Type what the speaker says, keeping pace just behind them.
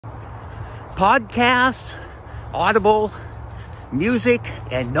podcasts, Audible, music,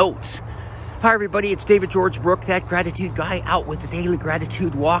 and notes. Hi everybody, it's David George Brooke, that gratitude guy, out with the Daily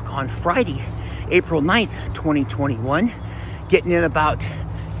Gratitude Walk on Friday, April 9th, 2021. Getting in about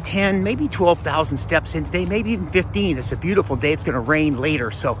 10, maybe 12,000 steps in today, maybe even 15. It's a beautiful day. It's going to rain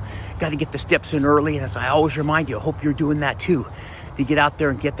later, so got to get the steps in early. And as I always remind you, I hope you're doing that too, to get out there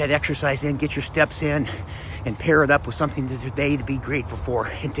and get that exercise in, get your steps in, and pair it up with something today to be grateful for.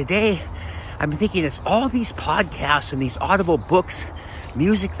 And today, I've been thinking it's all these podcasts and these Audible books,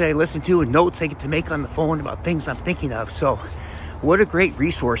 music that I listen to, and notes I get to make on the phone about things I'm thinking of. So what a great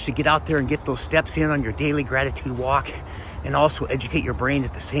resource to get out there and get those steps in on your daily gratitude walk, and also educate your brain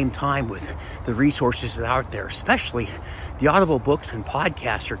at the same time with the resources that are out there. Especially the Audible books and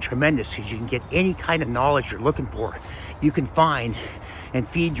podcasts are tremendous, because you can get any kind of knowledge you're looking for. You can find and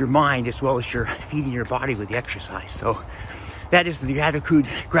feed your mind as well as you're feeding your body with the exercise. So that is the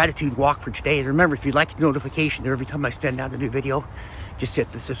gratitude walk for today. And remember, if you'd like a notification every time I send out a new video, just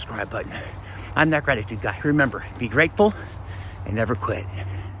hit the subscribe button. I'm that gratitude guy. Remember, be grateful and never quit.